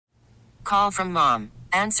Call from mom.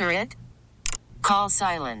 Answer it. Call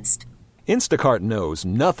silenced. Instacart knows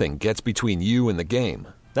nothing gets between you and the game.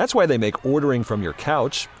 That's why they make ordering from your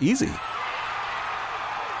couch easy.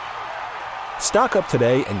 Stock up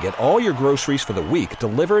today and get all your groceries for the week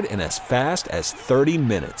delivered in as fast as 30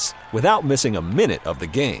 minutes without missing a minute of the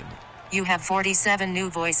game. You have 47 new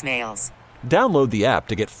voicemails. Download the app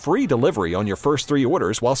to get free delivery on your first 3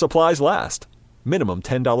 orders while supplies last. Minimum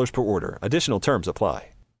 $10 per order. Additional terms apply.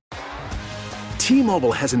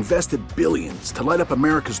 T-Mobile has invested billions to light up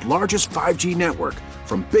America's largest 5G network,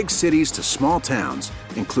 from big cities to small towns,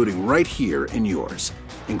 including right here in yours.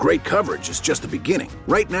 And great coverage is just the beginning.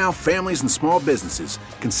 Right now, families and small businesses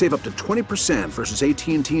can save up to 20% versus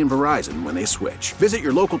AT&T and Verizon when they switch. Visit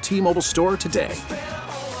your local T-Mobile store today.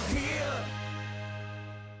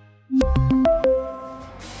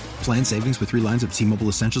 Plan savings with 3 lines of T-Mobile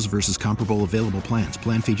Essentials versus comparable available plans.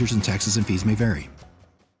 Plan features and taxes and fees may vary.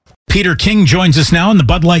 Peter King joins us now on the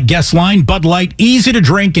Bud Light guest line. Bud Light, easy to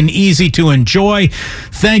drink and easy to enjoy.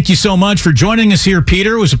 Thank you so much for joining us here,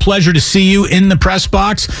 Peter. It was a pleasure to see you in the press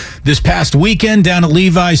box this past weekend down at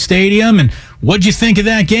Levi's Stadium. And what'd you think of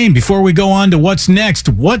that game? Before we go on to what's next,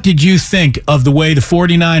 what did you think of the way the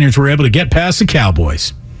 49ers were able to get past the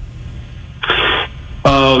Cowboys?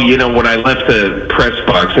 Oh, when I left the press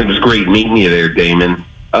box, it was great meeting you there, Damon.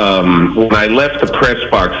 When I left the press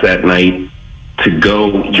box that night to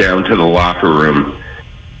go down to the locker room,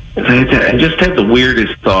 I just had the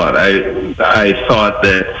weirdest thought. I thought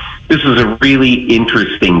that this is a really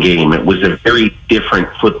interesting game. It was a very different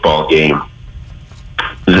football game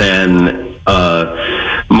than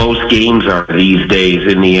most games are these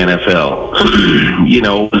days in the NFL.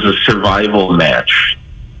 It was a survival match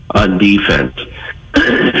on defense.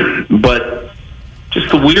 But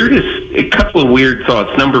just a couple of weird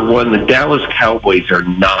thoughts. Number one, the Dallas Cowboys are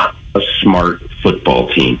not a smart football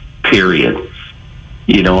team, period.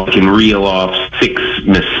 I can reel off 6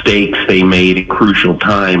 mistakes they made at crucial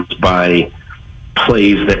times by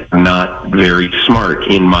plays that are not very smart,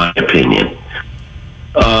 in my opinion.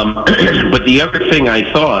 But the other thing I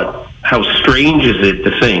thought, how strange is it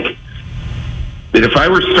to think that if I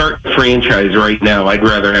were starting a franchise right now, I'd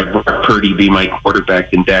rather have Brock Purdy be my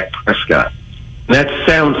quarterback than Dak Prescott. And that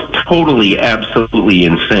sounds totally, absolutely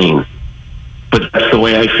insane. But that's the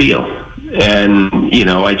way I feel. And,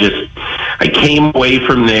 I came away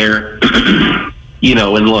from there,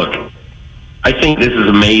 and look, I think this is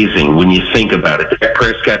amazing when you think about it. Dak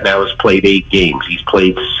Prescott now has played 8 games. He's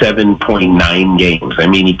played 7.9 games. I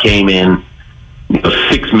mean, he came in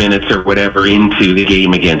 6 minutes or whatever into the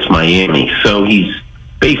game against Miami. So he's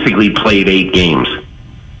basically played 8 games.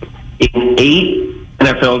 In 8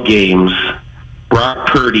 NFL games, Brock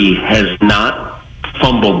Purdy has not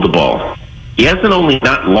fumbled the ball. He hasn't only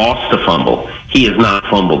not lost a fumble, he has not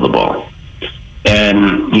fumbled the ball.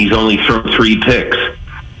 And he's only thrown 3 picks.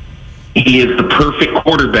 He is the perfect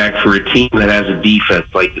quarterback for a team that has a defense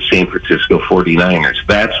like the San Francisco 49ers.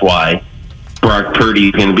 That's why Brock Purdy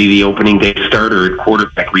is going to be the opening day starter at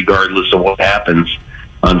quarterback regardless of what happens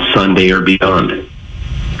on Sunday or beyond.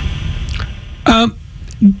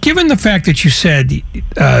 Given the fact that you said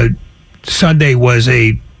Sunday was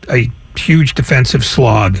a huge defensive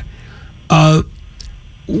slog,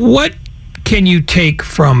 what can you take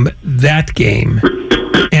from that game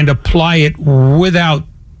and apply it without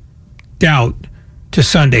doubt to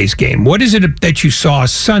Sunday's game? What is it that you saw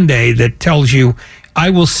Sunday that tells you, I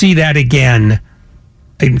will see that again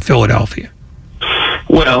in Philadelphia?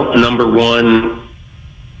 Well, number one,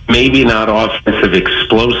 maybe not offensive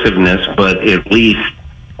explosiveness, but at least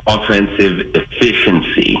offensive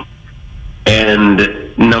efficiency.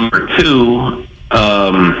 And number two,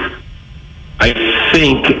 I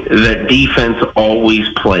think that defense always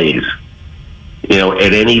plays,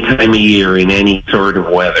 at any time of year, in any sort of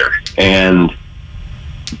weather. And,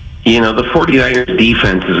 the 49ers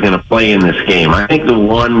defense is going to play in this game. I think the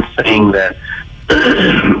one thing that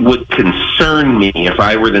would concern me if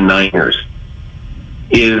I were the Niners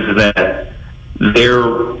is that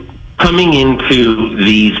they're coming into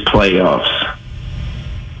these playoffs.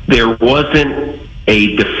 There wasn't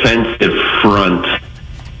a defensive front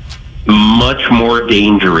much more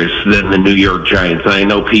dangerous than the New York Giants. I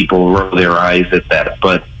know people roll their eyes at that,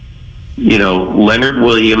 but Leonard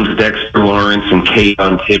Williams, Dexter Lawrence, and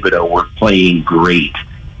Kayvon Thibodeau were playing great.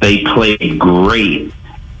 They played great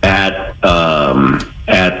at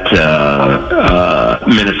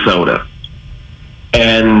Minnesota,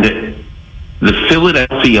 and the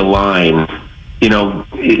Philadelphia line.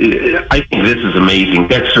 I think this is amazing.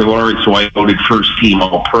 Dexter Lawrence, who I voted first team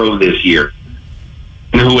All-Pro this year,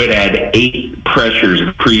 who had 8 pressures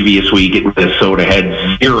the previous week at Minnesota,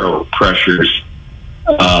 had 0 pressures,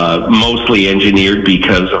 mostly engineered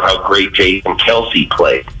because of how great Jason Kelce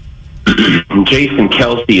played. Jason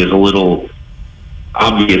Kelce is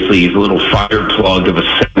obviously he's a little fire plug of a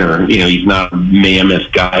center. He's not a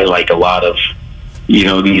mammoth guy like a lot of,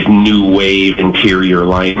 these new wave interior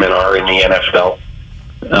linemen are in the NFL.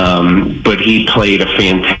 But he played a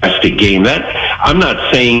fantastic game. I'm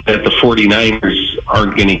not saying that the 49ers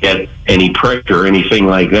aren't going to get any pressure or anything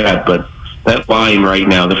like that, but that line right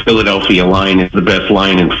now, the Philadelphia line, is the best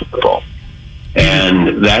line in football.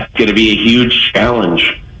 And that's going to be a huge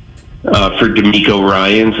challenge for DeMeco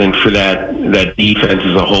Ryans and for that defense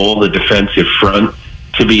as a whole, the defensive front,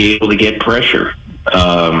 to be able to get pressure.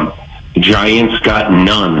 The Giants got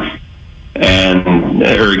none,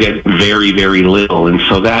 or get very, very little, and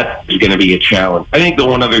so that is going to be a challenge. I think the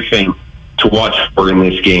one other thing to watch for in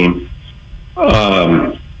this game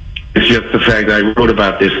is just the fact that I wrote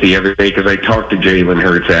about this the other day because I talked to Jalen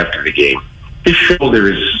Hurts after the game. His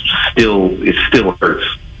shoulder still hurts.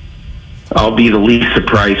 I'll be the least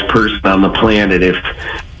surprised person on the planet if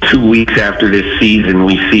 2 weeks after this season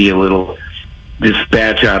we see a little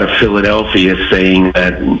dispatch out of Philadelphia saying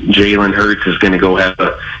that Jalen Hurts is going to go have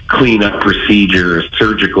a cleanup procedure, a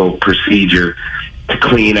surgical procedure to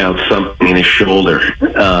clean out something in his shoulder.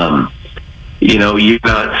 You're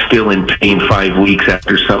not still in pain 5 weeks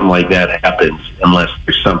after something like that happens unless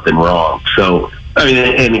there's something wrong. So,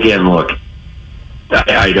 and again, look,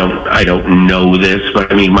 I don't know this,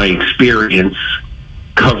 but my experience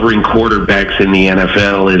covering quarterbacks in the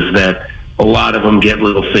NFL is that a lot of them get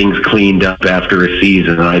little things cleaned up after a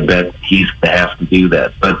season, and I bet he's going to have to do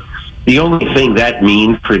that. But the only thing that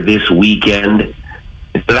means for this weekend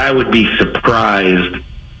is that I would be surprised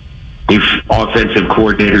if offensive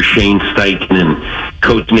coordinator Shane Steichen and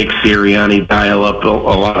Coach Nick Sirianni dial up a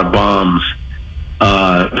lot of bombs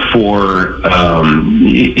for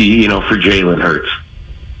Jalen Hurts.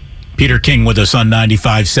 Peter King with us on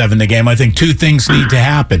 95.7 The Game. I think 2 things need to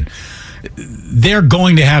happen. They're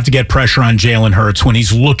going to have to get pressure on Jalen Hurts when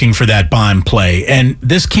he's looking for that bomb play. And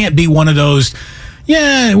this can't be one of those,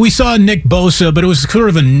 we saw Nick Bosa, but it was sort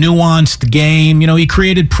of a nuanced game. He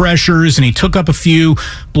created pressures and he took up a few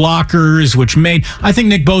blockers, which I think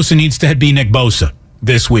Nick Bosa needs to be Nick Bosa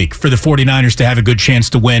this week for the 49ers to have a good chance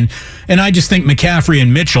to win. And I just think McCaffrey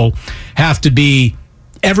and Mitchell have to be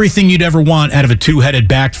everything you'd ever want out of a 2-headed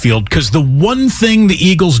backfield, because the one thing the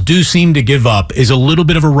Eagles do seem to give up is a little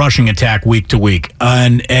bit of a rushing attack week to week.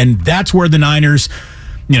 And that's where the Niners,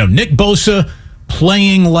 Nick Bosa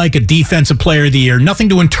playing like a defensive player of the year, nothing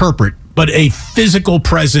to interpret, but a physical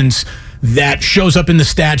presence that shows up in the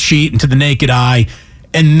stat sheet and to the naked eye.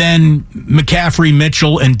 And then McCaffrey,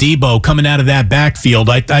 Mitchell, and Debo coming out of that backfield.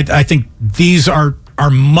 I think these are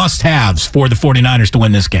must-haves for the 49ers to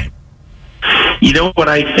win this game. You know what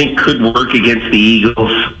I think could work against the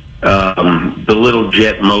Eagles? The little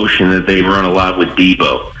jet motion that they run a lot with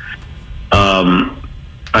Debo.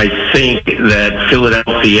 I think that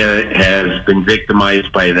Philadelphia has been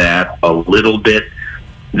victimized by that a little bit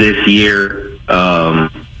this year.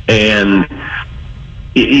 And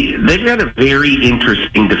they've got a very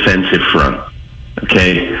interesting defensive front.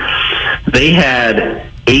 Okay. They had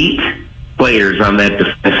 8 players on that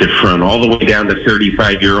defensive front, all the way down to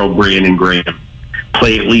 35-year-old Brandon Graham,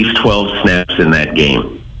 play at least 12 snaps in that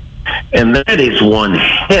game. And that is one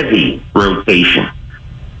heavy rotation.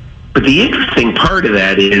 But the interesting part of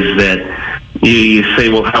that is that you say,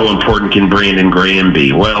 well, how important can Brandon Graham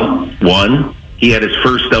be? Well, 1, he had his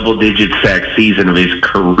first double-digit sack season of his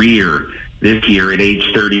career this year at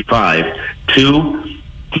age 35. 2,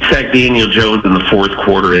 he sacked Daniel Jones in the 4th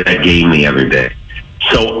quarter of that game the other day.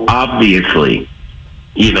 So obviously,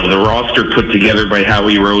 the roster put together by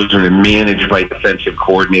Howie Roseman and managed by defensive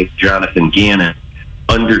coordinator Jonathan Gannon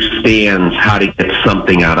understands how to get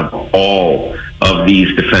something out of all of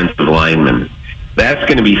these defensive linemen. That's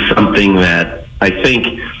going to be something that I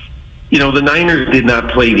think, the Niners did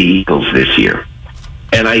not play the Eagles this year.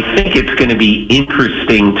 And I think it's going to be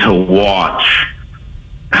interesting to watch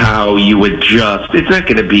how you adjust. It's not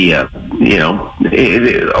going to be a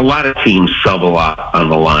lot of teams sub a lot on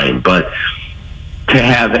the line, but to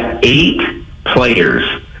have 8 players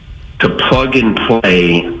to plug and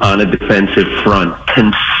play on a defensive front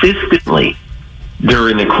consistently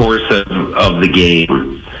during the course of the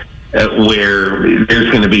game, where there's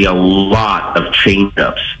going to be a lot of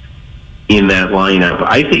change-ups in that lineup.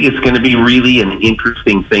 I think it's going to be really an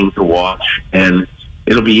interesting thing to watch, and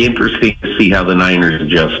it'll be interesting to see how the Niners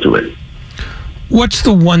adjust to it. What's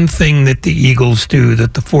the one thing that the Eagles do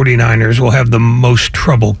that the 49ers will have the most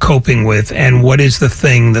trouble coping with? And what is the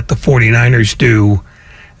thing that the 49ers do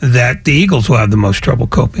that the Eagles will have the most trouble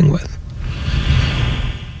coping with?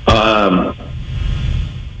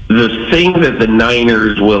 The thing that the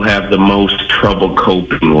Niners will have the most trouble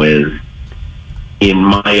coping with, in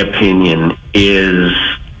my opinion, is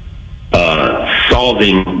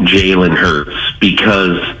solving Jalen Hurts,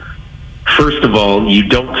 because first of all, you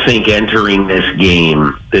don't think entering this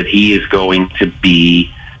game that he's going to be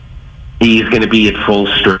at full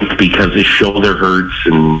strength because his shoulder hurts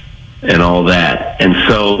and all that. And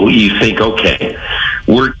so you think, okay,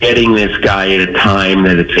 we're getting this guy at a time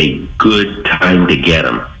that it's a good time to get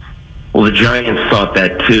him. Well, the Giants thought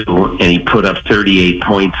that too, and he put up 38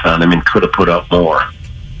 points on him and could have put up more.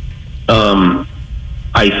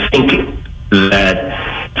 I think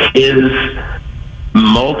that his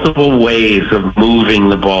multiple ways of moving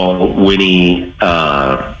the ball when he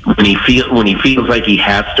feels like he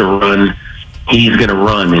has to run, he's going to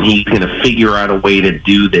run, and he's going to figure out a way to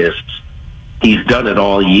do this. He's done it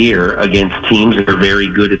all year against teams that are very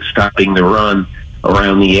good at stopping the run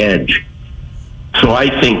around the edge. So I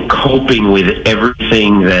think coping with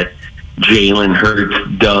everything that Jalen Hurts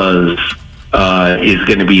does is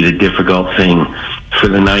going to be the difficult thing for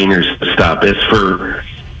the Niners to stop. As for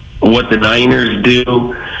what the Niners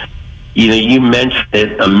do, you mentioned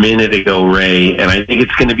it a minute ago, Ray, and I think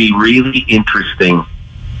it's going to be really interesting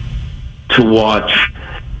to watch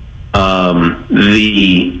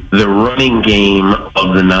the running game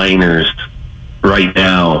of the Niners right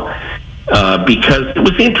now, because it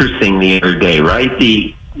was interesting the other day, right?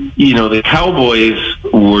 The Cowboys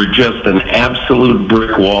were just an absolute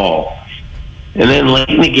brick wall, and then late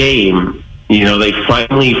in the game, they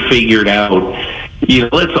finally figured out,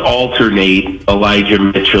 let's alternate Elijah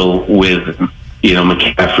Mitchell with,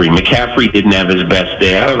 McCaffrey. McCaffrey didn't have his best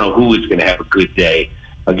day. I don't know who is going to have a good day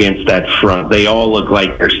against that front. They all look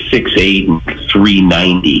like they're 6'8" and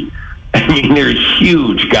 390. I mean, there's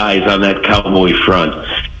huge guys on that Cowboy front.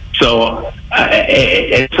 So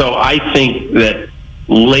I think that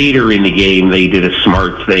later in the game they did a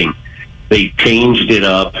smart thing. They changed it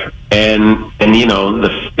up, and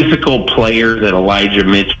the physical player that Elijah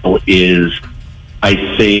Mitchell is,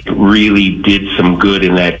 I think, really did some good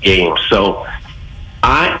in that game. So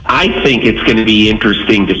I think it's going to be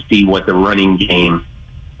interesting to see what the running game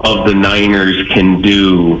of the Niners can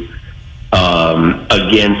do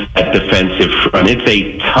against that defensive front. It's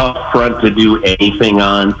a tough front to do anything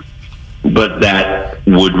on, but that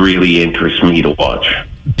would really interest me to watch.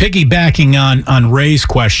 Piggybacking on Ray's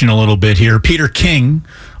question a little bit here, Peter King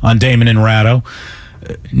on Damon and Ratto.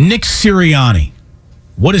 Nick Sirianni,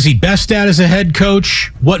 what is he best at as a head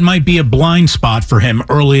coach? What might be a blind spot for him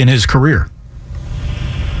early in his career?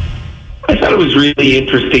 I thought it was really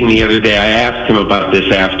interesting the other day. I asked him about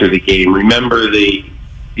this after the game. Remember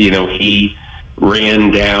he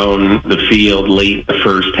ran down the field late in the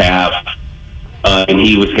first half, and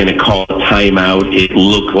he was going to call a timeout. It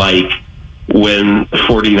looked like when the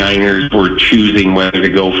 49ers were choosing whether to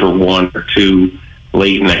go for one or two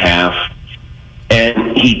late in the half.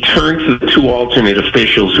 And he turned to the two alternate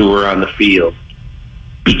officials who were on the field,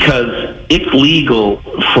 because it's legal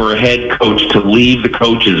for a head coach to leave the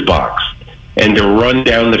coach's box and to run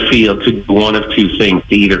down the field to do one of two things,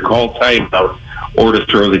 to either call timeout or to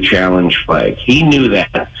throw the challenge flag. He knew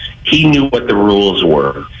that. He knew what the rules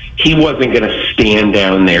were. He wasn't going to stand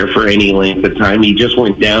down there for any length of time. He just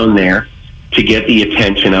went down there to get the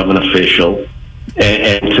attention of an official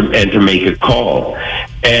and to make a call.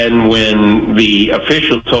 And when the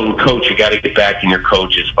official told him, "Coach, you got to get back in your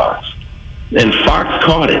coach's box," and Fox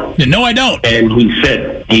caught it. No, I don't. And he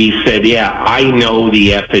said, "Yeah, I know the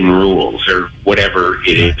effing rules," or whatever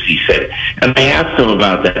it is, he said. And I asked him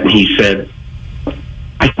about that, and he said,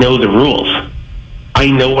 "I know the rules. I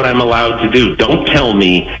know what I'm allowed to do. Don't tell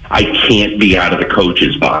me I can't be out of the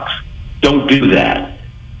coach's box. Don't do that."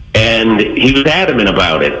 And he was adamant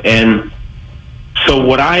about it. And so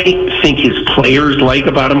what I think his players like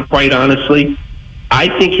about him, quite honestly, I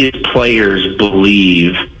think his players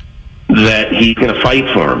believe that he's going to fight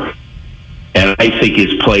for them. And I think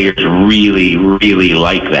his players really, really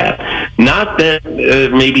like that. Not that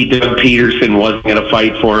maybe Doug Peterson wasn't going to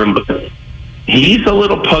fight for him, but he's a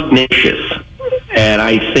little pugnacious. And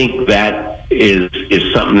I think that is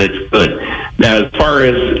something that's good. Now, as far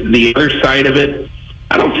as the other side of it,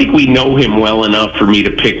 I don't think we know him well enough for me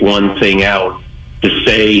to pick one thing out to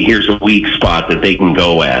say here's a weak spot that they can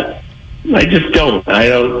go at. I just don't.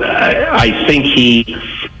 I think he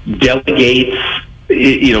delegates,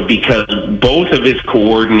 because both of his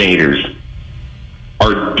coordinators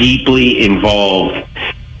are deeply involved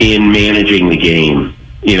in managing the game.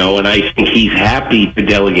 And I think he's happy to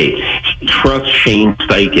delegate. He trusts Shane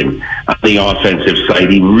Steichen on the offensive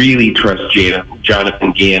side. He really trusts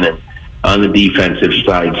Jonathan Gannon on the defensive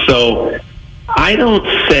side. So I don't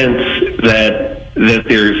sense that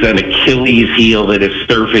there's an Achilles heel that has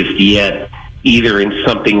surfaced yet, either in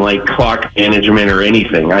something like clock management or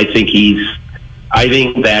anything. I think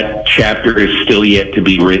that chapter is still yet to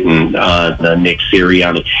be written on Nick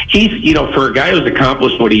Sirianni. He's, for a guy who's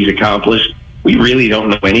accomplished what he's accomplished, we really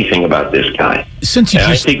don't know anything about this guy.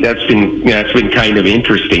 I think that's been kind of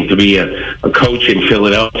interesting to be a coach in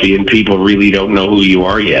Philadelphia and people really don't know who you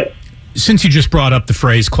are yet. Since you just brought up the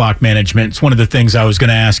phrase clock management, it's one of the things I was going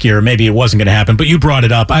to ask you, or maybe it wasn't going to happen, but you brought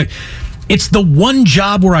it up. It's the one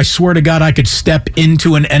job where I swear to God I could step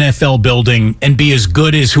into an NFL building and be as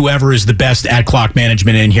good as whoever is the best at clock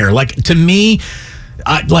management in here. Like, to me,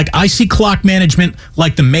 I see clock management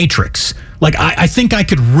like the Matrix. Like, I think I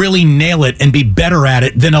could really nail it and be better at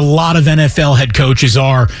it than a lot of NFL head coaches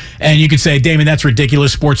are. And you could say, Damon, that's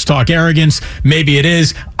ridiculous sports talk arrogance. Maybe it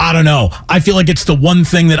is. I don't know. I feel like it's the one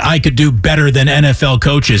thing that I could do better than NFL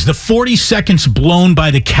coaches. The 40 seconds blown by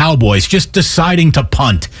the Cowboys just deciding to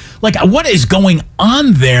punt. Like, what is going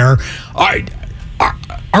on there?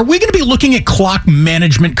 Are we going to be looking at clock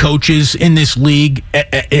management coaches in this league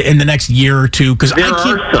in the next year or two? Because there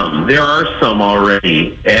are some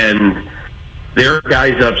already, and there are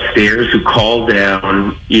guys upstairs who call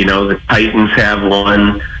down. The Titans have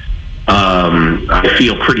one. I'm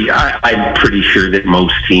pretty sure that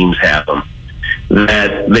most teams have them.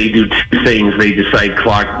 That they do two things: they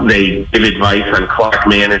they give advice on clock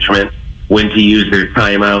management, when to use their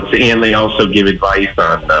timeouts, and they also give advice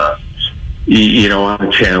on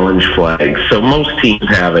on challenge flags. So most teams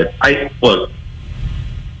have it.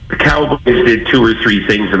 The Cowboys did 2 or 3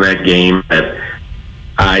 things in that game that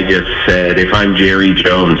I just said, if I'm Jerry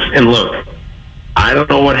Jones, and look, I don't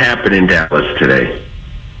know what happened in Dallas today,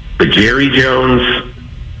 but Jerry Jones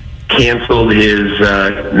canceled his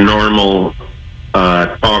normal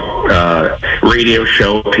radio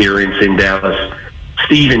show appearance in Dallas.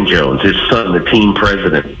 Stephen Jones, his son, the team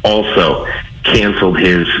president, also canceled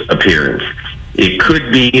his appearance. It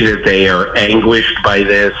could be that they are anguished by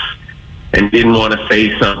this and didn't want to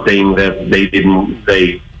say something that they didn't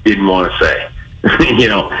want to say.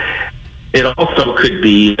 It also could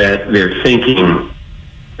be that they're thinking,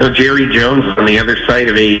 Jerry Jones is on the other side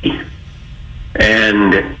of 80,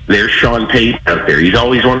 and there's Sean Payton out there. He's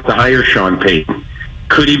always wanted to hire Sean Payton.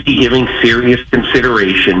 Could he be giving serious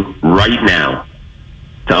consideration right now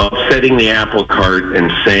to upsetting the apple cart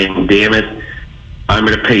and saying, damn it, I'm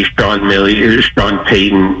going to pay Sean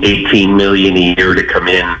Payton $18 million a year to come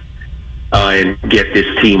in and get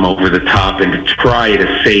this team over the top and to try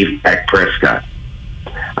to save Dak Prescott?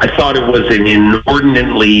 I thought it was an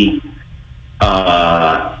inordinately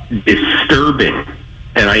disturbing,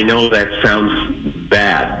 and I know that sounds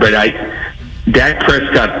bad, but Dak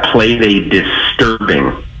Prescott played a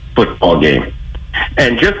disturbing football game.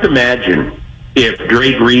 And just imagine if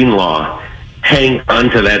Dre Greenlaw hanged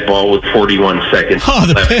onto that ball with 41 seconds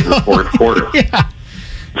left in the fourth quarter. Yeah.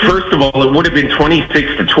 First of all, it would have been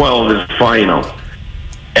 26-12 as the final.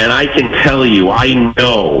 And I can tell you, I've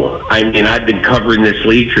been covering this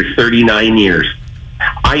league for 39 years.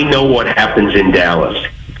 I know what happens in Dallas.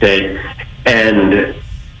 Okay? And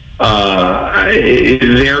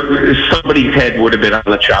somebody's head would have been on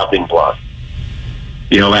the chopping block,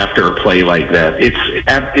 after a play like that.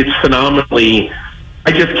 It's phenomenally.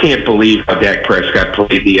 I just can't believe how Dak Prescott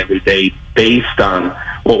played the other day based on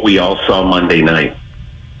what we all saw Monday night.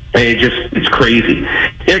 It's crazy.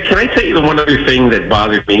 Yeah, can I tell you the one other thing that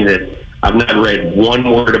bothered me that I've not read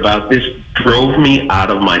one word about? This drove me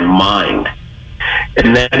out of my mind.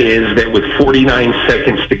 And that is that with 49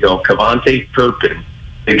 seconds to go, Kevontae Turpin,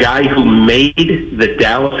 the guy who made the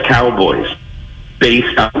Dallas Cowboys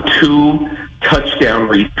based on 2 touchdown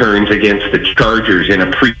returns against the Chargers in a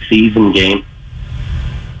preseason game,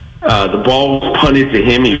 the ball was punted to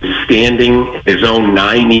him. He was standing at his own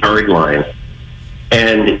 9-yard line,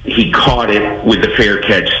 and he caught it with the fair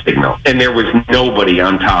catch signal, and there was nobody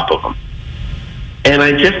on top of him. And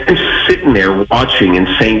I just am sitting there watching and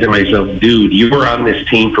saying to myself, dude, you were on this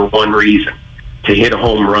team for one reason, to hit a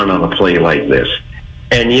home run on a play like this.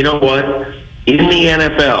 And you know what? In the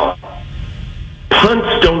NFL,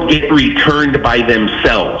 punts don't get returned by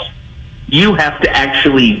themselves. You have to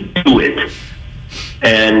actually do it.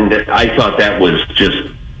 And I thought that was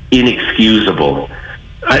just inexcusable.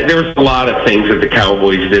 There was a lot of things that the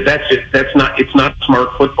Cowboys did. It's not a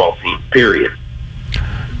smart football team, period.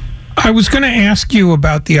 I I was going to ask you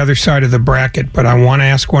about the other side of the bracket, but I want to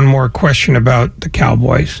ask one more question about the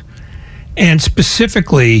Cowboys, and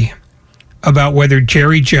specifically about whether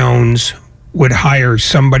Jerry Jones would hire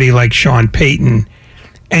somebody like Sean Payton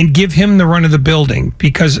and give him the run of the building,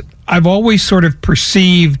 because I've always sort of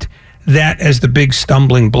perceived that as the big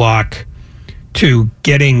stumbling block to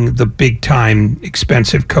getting the big-time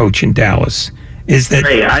expensive coach in Dallas. Is that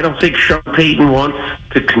I don't think Sean Payton wants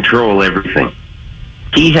to control everything.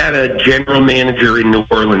 He had a general manager in New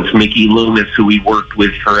Orleans, Mickey Loomis, who he worked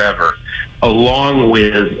with forever, along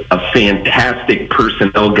with a fantastic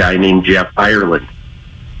personnel guy named Jeff Ireland.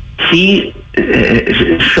 Sean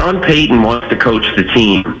Payton wants to coach the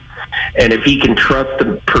team, and if he can trust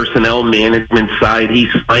the personnel management side,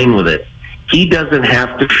 he's fine with it. He doesn't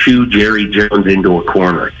have to shoo Jerry Jones into a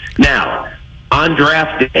corner. Now, on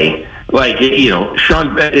draft day, Mickey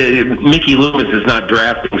Loomis is not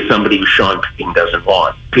drafting somebody who Sean Payton doesn't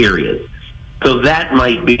want, period. So that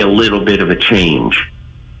might be a little bit of a change.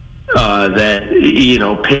 Payton,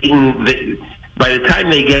 by the time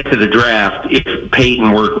they get to the draft, if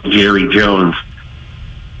Payton worked with Jerry Jones,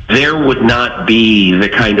 there would not be the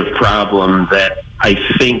kind of problem that I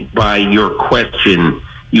think by your question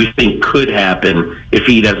you think could happen if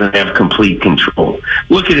he doesn't have complete control.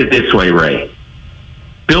 Look at it this way, Ray.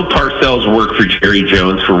 Bill Parcells worked for Jerry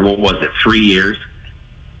Jones for, 3 years?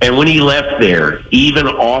 And when he left there, even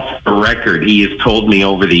off the record, he has told me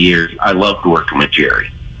over the years, I loved working with Jerry.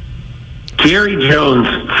 Jerry Jones,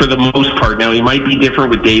 for the most part, now he might be different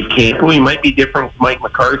with Dave Campbell, he might be different with Mike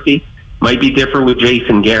McCarthy, might be different with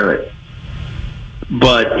Jason Garrett.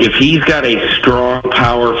 But if he's got a strong,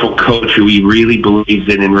 powerful coach who he really believes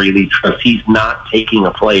in and really trusts, he's not taking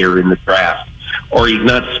a player in the draft, or he's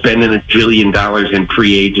not spending $1 jillion in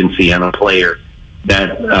free agency on a player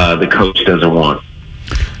that the coach doesn't want.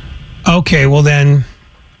 Okay, well then,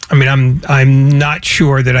 I mean, I'm not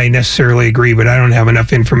sure that I necessarily agree, but I don't have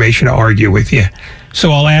enough information to argue with you.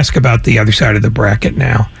 So I'll ask about the other side of the bracket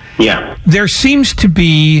now. Yeah. There seems to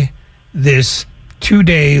be this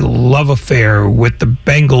 2-day love affair with the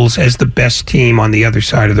Bengals as the best team on the other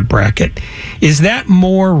side of the bracket. Is that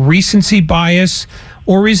more recency bias,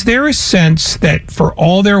 or is there a sense that for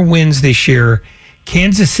all their wins this year,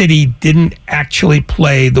 Kansas City didn't actually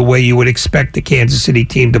play the way you would expect the Kansas City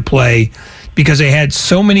team to play because they had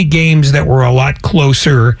so many games that were a lot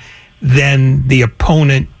closer than the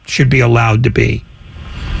opponent should be allowed to be?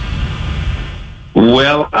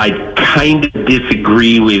 Well, I kind of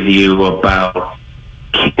disagree with you about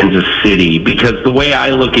Kansas City, because the way I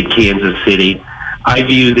look at Kansas City, I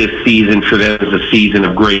view this season for them as a season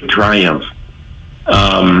of great triumph.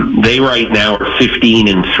 They right now are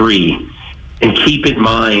 15-3, and keep in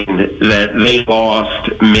mind that they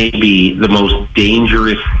lost maybe the most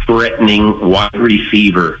dangerous, threatening wide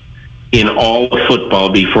receiver in all of football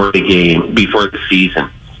before the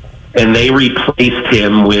season. And they replaced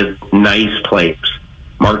him with nice players.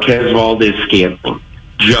 Marquez Valdes-Scantling,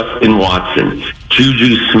 Justin Watson,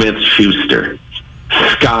 Juju Smith-Schuster,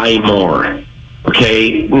 Sky Moore.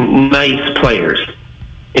 Okay, nice players.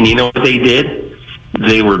 And you know what they did?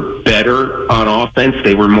 They were better on offense.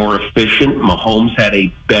 They were more efficient. Mahomes had a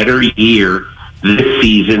better year this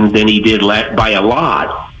season than he did by a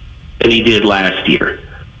lot than he did last year.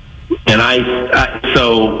 And I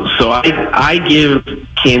give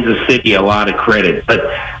Kansas City a lot of credit. But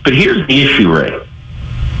here's the issue, Ray.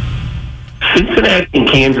 Cincinnati and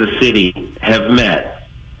Kansas City have met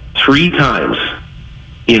 3 times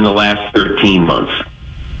in the last 13 months.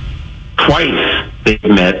 Twice they've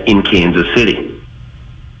met in Kansas City.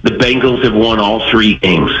 The Bengals have won all 3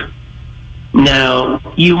 games. Now,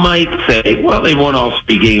 you might say, well, they won all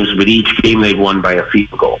 3 games, but each game they've won by a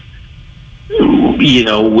field goal.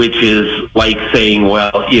 Which is like saying,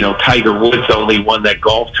 well, Tiger Woods only won that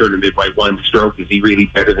golf tournament by 1 stroke. Is he really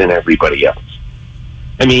better than everybody else?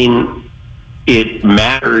 I mean, it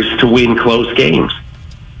matters to win close games.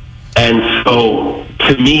 And so,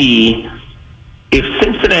 to me, if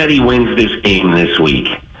Cincinnati wins this game this week,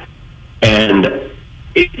 and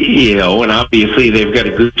obviously they've got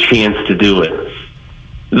a good chance to do it,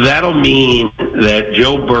 that'll mean that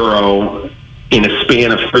Joe Burrow, in a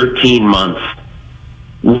span of 13 months,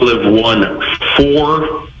 will have won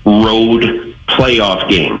 4 road playoff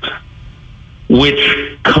games,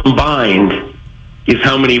 which combined is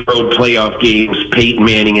how many road playoff games Peyton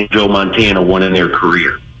Manning and Joe Montana won in their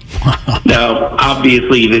career. Now,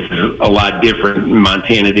 obviously, this is a lot different.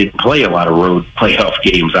 Montana didn't play a lot of road playoff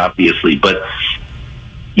games, obviously, but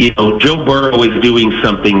Joe Burrow is doing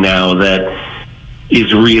something now that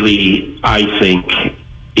is really, I think,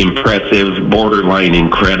 impressive, borderline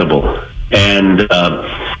incredible. And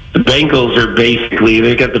the Bengals are basically,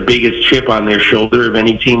 they've got the biggest chip on their shoulder of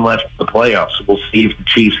any team left in the playoffs. We'll see if the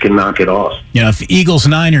Chiefs can knock it off. You know, if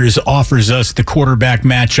Eagles-Niners offers us the quarterback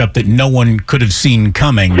matchup that no one could have seen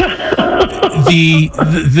coming, the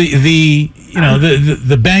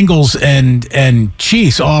Bengals and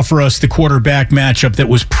Chiefs offer us the quarterback matchup that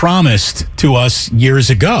was promised to us years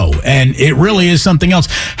ago, and it really is something else.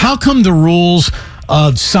 How come the rules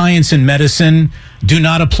of science and medicine do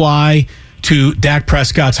not apply to Dak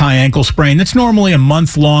Prescott's high ankle sprain? That's normally a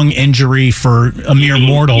month-long injury for a mere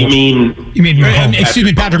mortal. You mean Mahomes? Excuse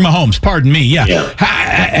me, Patrick Mahomes. Pardon me. Yeah.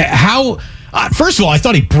 How? First of all, I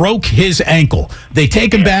thought he broke his ankle. They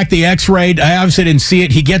take him back, the X-rayed. I obviously didn't see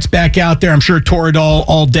it. He gets back out there. I'm sure tore it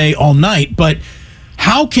all day, all night. But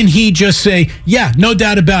how can he just say, yeah, no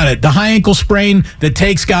doubt about it, the high ankle sprain that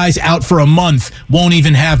takes guys out for a month won't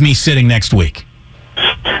even have me sitting next week?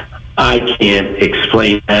 I can't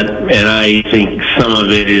explain that, and I think some of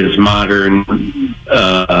it is modern,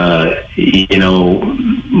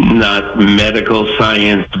 not medical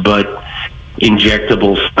science, but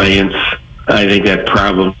injectable science. I think that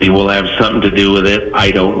probably will have something to do with it. I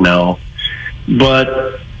don't know.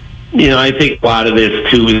 But, I think a lot of this,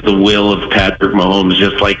 too, is the will of Patrick Mahomes,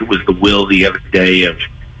 just like it was the will the other day of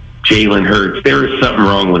Jalen Hurts. There is something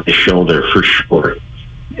wrong with his shoulder, for sure.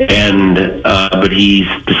 And but he's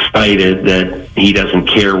decided that he doesn't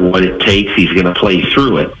care what it takes. He's going to play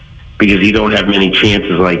through it because you don't have many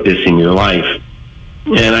chances like this in your life.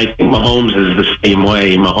 And I think Mahomes is the same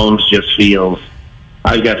way. Mahomes just feels,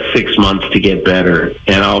 I've got 6 months to get better,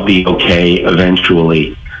 and I'll be okay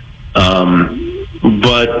eventually.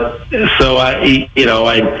 But so I'm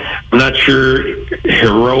not sure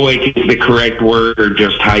heroic is the correct word, or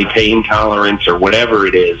just high pain tolerance, or whatever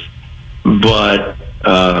it is. But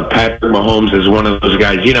Patrick Mahomes is one of those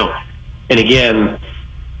guys, and again,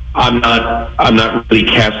 I'm not really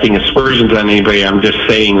casting aspersions on anybody. I'm just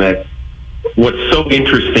saying that what's so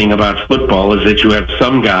interesting about football is that you have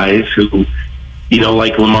some guys who,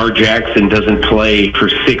 like Lamar Jackson doesn't play for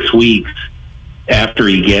 6 weeks after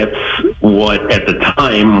he gets what at the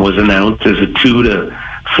time was announced as a 2 to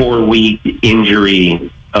 4 week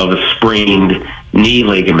injury of a sprained knee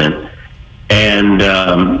ligament. And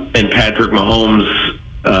Patrick Mahomes,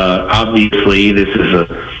 obviously, this is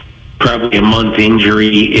probably a month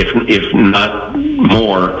injury, if not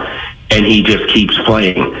more, and he just keeps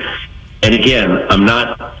playing. And again,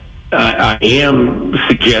 I am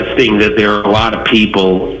suggesting that there are a lot of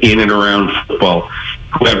people in and around football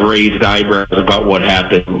who have raised eyebrows about what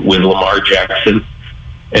happened with Lamar Jackson,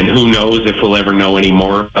 and who knows if we'll ever know any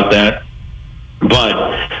more about that. But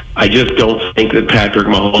I just don't think that Patrick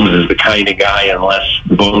Mahomes is the kind of guy, unless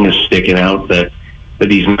the bone is sticking out, that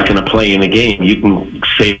he's not going to play in the game. You can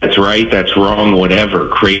say that's right, that's wrong, whatever,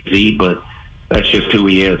 crazy, but that's just who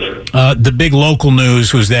he is. The big local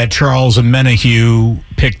news was that Charles Omenihu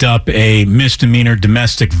picked up a misdemeanor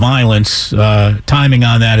domestic violence. Timing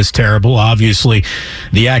on that is terrible. Obviously,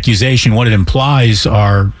 the accusation, what it implies,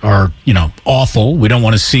 are awful. We don't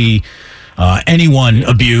want to see anyone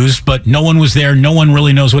abused, but no one was there. No one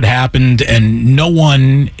really knows what happened, and no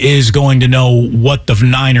one is going to know what the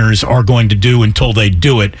Niners are going to do until they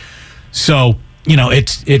do it. So,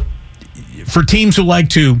 it for teams who like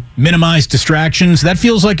to minimize distractions, that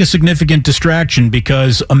feels like a significant distraction,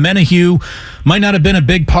 because Omenihu might not have been a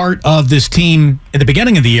big part of this team at the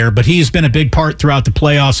beginning of the year, but he has been a big part throughout the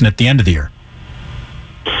playoffs and at the end of the year.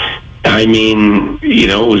 I mean,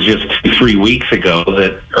 it was just 3 weeks ago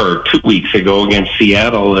or 2 weeks ago against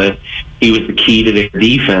Seattle, that he was the key to their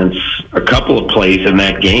defense a couple of plays in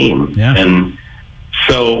that game. Yeah. And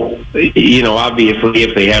so, obviously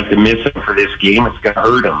if they have to miss him for this game, it's going to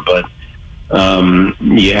hurt him. But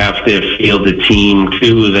you have to field a team,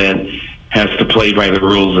 too, that has to play by the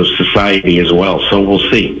rules of society as well. So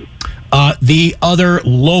we'll see. The other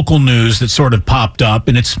local news that sort of popped up,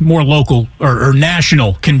 and it's more local or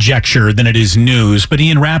national conjecture than it is news, but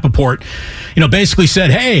Ian Rappaport, basically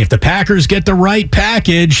said, hey, if the Packers get the right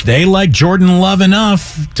package, they like Jordan Love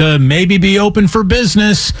enough to maybe be open for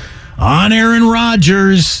business on Aaron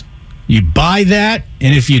Rodgers. You buy that?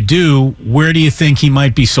 And if you do, where do you think he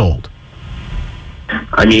might be sold?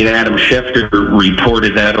 I mean, Adam Schefter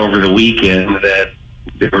reported that over the weekend, that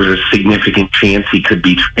there was a significant chance he could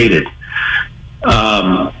be traded.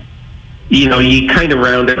 You kind of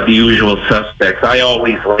round up the usual suspects. I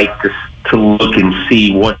always like to look and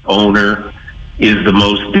see what owner is the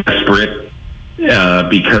most desperate,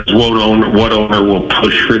 because what owner will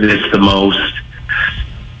push for this the most.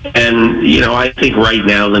 And, I think right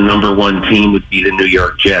now the number one team would be the New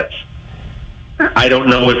York Jets. I don't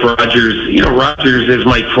know if Rodgers, as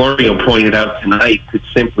Mike Florio pointed out tonight, could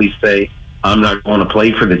simply say, I'm not going to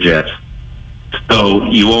play for the Jets. So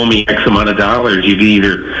you owe me X amount of dollars. You can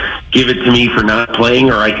either give it to me for not playing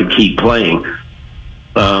or I could keep playing.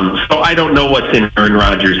 So I don't know what's in Aaron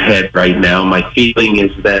Rodgers' head right now. My feeling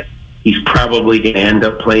is that he's probably going to end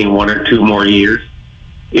up playing 1 or 2 more years.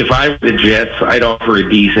 If I were the Jets, I'd offer a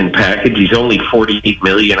decent package. He's only $48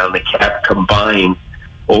 million on the cap combined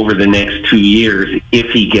over the next 2 years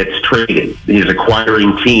if he gets traded. His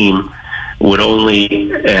acquiring team would only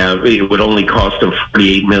cost him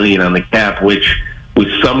 $48 million on the cap, which with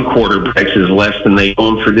some quarterbacks is less than they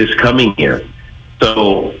own for this coming year.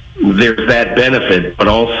 So there's that benefit, but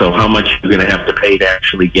also how much you're going to have to pay to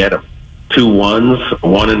actually get him. 2 1s,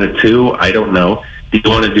 1 and a 2, I don't know. Do you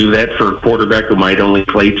want to do that for a quarterback who might only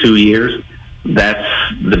play 2 years?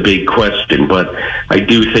 That's the big question. But I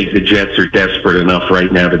do think the Jets are desperate enough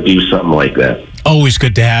right now to do something like that. Always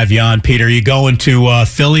good to have you on, Peter. You going to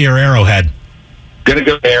Philly or Arrowhead? Going to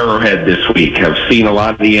go to Arrowhead this week. I've seen a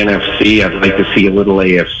lot of the NFC. I'd like to see a little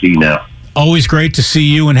AFC now. Always great to see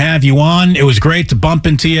you and have you on. It was great to bump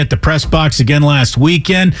into you at the press box again last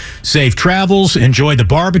weekend. Safe travels, enjoy the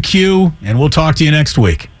barbecue, and we'll talk to you next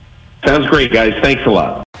week. Sounds great, guys. Thanks a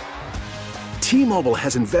lot. T-Mobile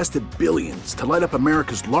has invested billions to light up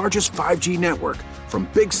America's largest 5G network, from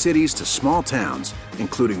big cities to small towns,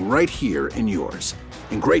 including right here in yours.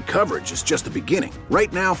 And great coverage is just the beginning.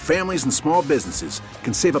 Right now, families and small businesses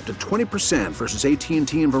can save up to 20% versus AT&T and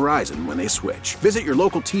Verizon when they switch. Visit your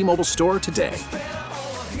local T-Mobile store today.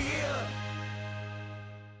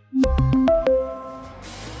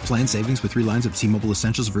 Plan savings with 3 lines of T-Mobile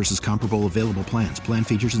Essentials versus comparable available plans. Plan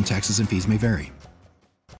features and taxes and fees may vary.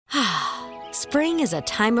 Spring is a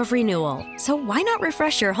time of renewal, so why not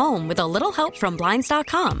refresh your home with a little help from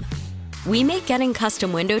Blinds.com? We make getting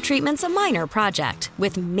custom window treatments a minor project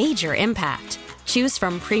with major impact. Choose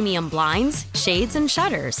from premium blinds, shades, and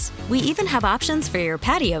shutters. We even have options for your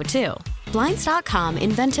patio, too. Blinds.com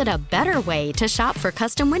invented a better way to shop for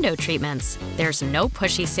custom window treatments. There's no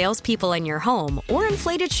pushy salespeople in your home or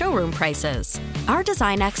inflated showroom prices. Our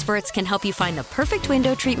design experts can help you find the perfect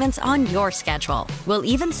window treatments on your schedule. We'll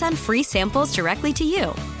even send free samples directly to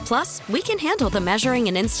you. Plus, we can handle the measuring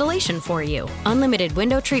and installation for you. Unlimited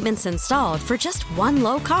window treatments installed for just one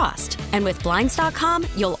low cost. And with Blinds.com,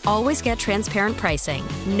 you'll always get transparent pricing.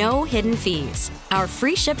 No hidden fees. Our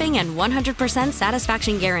free shipping and 100%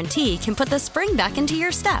 satisfaction guarantee can put the spring back into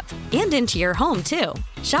your step and into your home, too.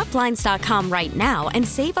 Shop Blinds.com right now and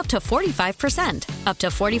save up to 45%. Up to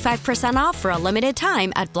 45% off for a limited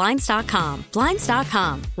time at Blinds.com.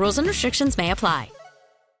 Blinds.com. Rules and restrictions may apply.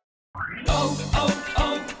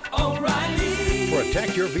 O'Reilly.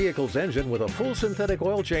 Protect your vehicle's engine with a full synthetic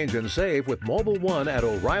oil change and save with Mobil 1 at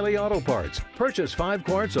O'Reilly Auto Parts. Purchase 5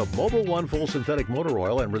 quarts of Mobil 1 full synthetic motor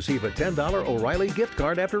oil and receive a $10 O'Reilly gift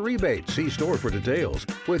card after rebate. See store for details.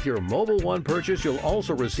 With your Mobil 1 purchase, you'll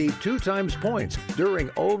also receive 2 times points during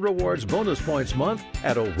O Rewards Bonus Points Month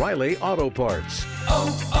at O'Reilly Auto Parts.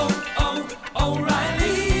 O'Reilly.